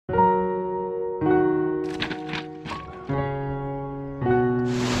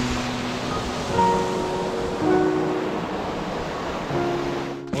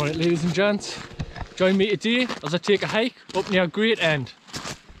Ladies and gents, join me today as I take a hike up near Great End.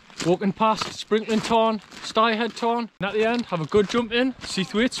 Walking past Sprinkling Tarn, Styhead Tarn, and at the end have a good jump in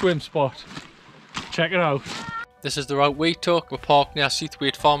Seathwaite swim spot. Check it out. This is the route we took. We're parked near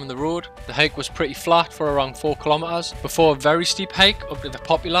Seathwaite Farm in the road. The hike was pretty flat for around 4 kilometres before a very steep hike up to the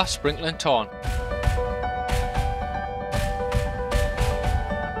popular Sprinkling Tarn.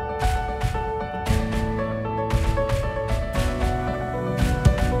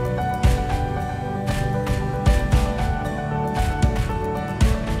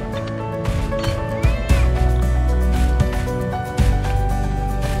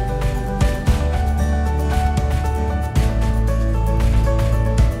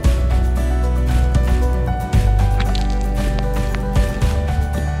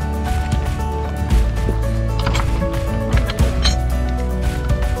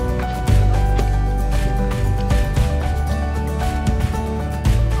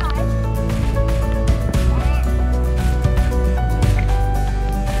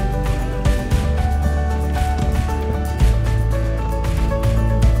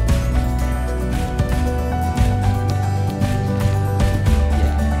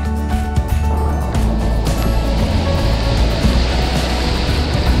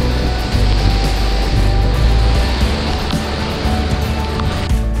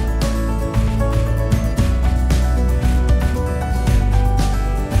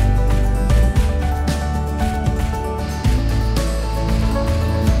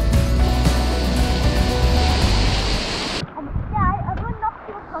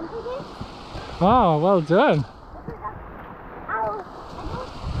 Oh, well done.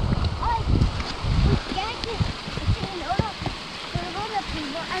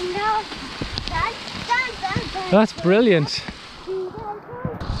 That's brilliant.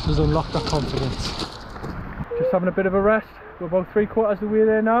 She's unlocked her confidence. Just having a bit of a rest. We're about 3/4 of the way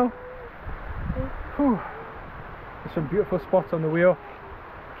there now. Whew. There's some beautiful spots on the way up.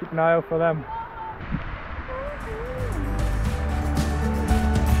 Keep an eye out for them.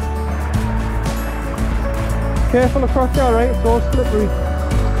 Careful across there, right? It's all slippery.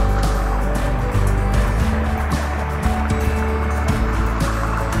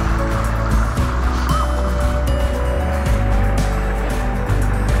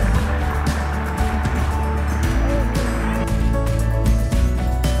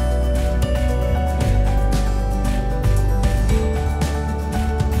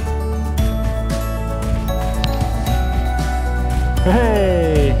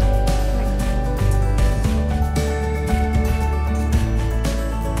 Hey!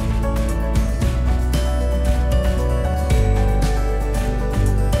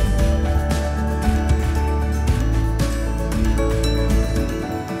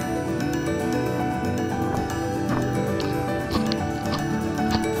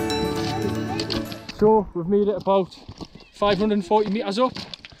 So we've made it about 540 metres up.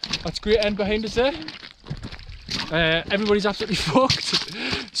 That's Great End behind us there. Everybody's absolutely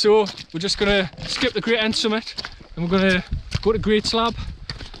fucked. So we're just going to skip the Great End summit and we're going to go to Great Slab,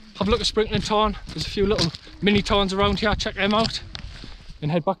 have a look at Sprinkling Tarn. There's a few little mini tarns around here, check them out and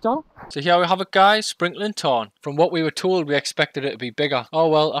head back down. So here we have it guys, Sprinkling Tarn. From what we were told we expected it to be bigger. Oh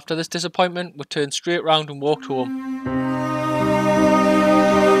well, after this disappointment we turned straight round and walked home.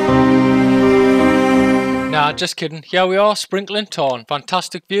 Nah, just kidding. Here we are, Sprinkling Tarn.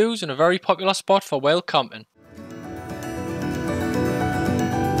 Fantastic views and a very popular spot for wild camping.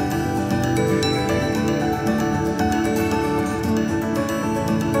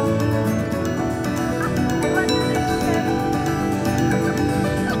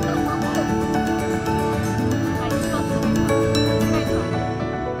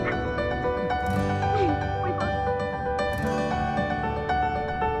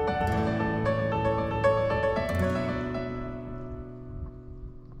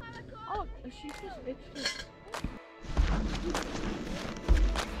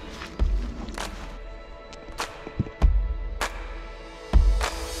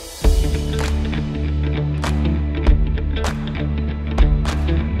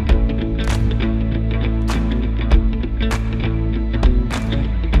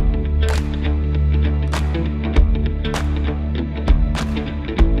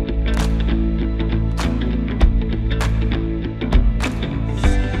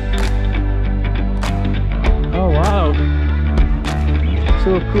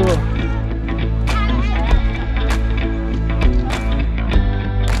 So cool.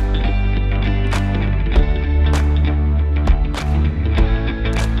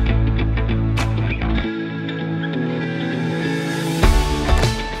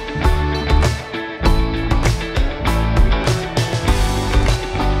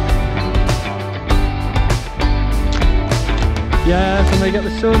 Nice when they get the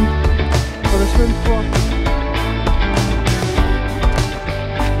sun for the swim spot.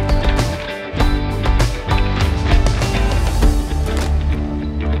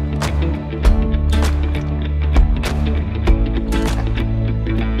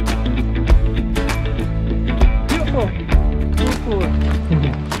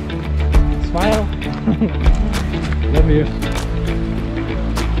 Smile. Love you.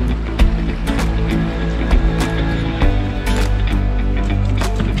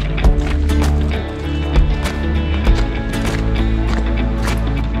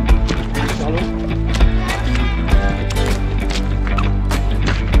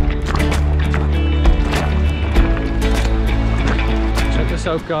 Check this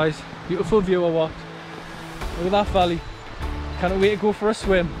out, guys. Beautiful view or what? Look at that valley. Can't wait to go for a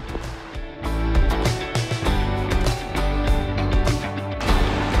swim.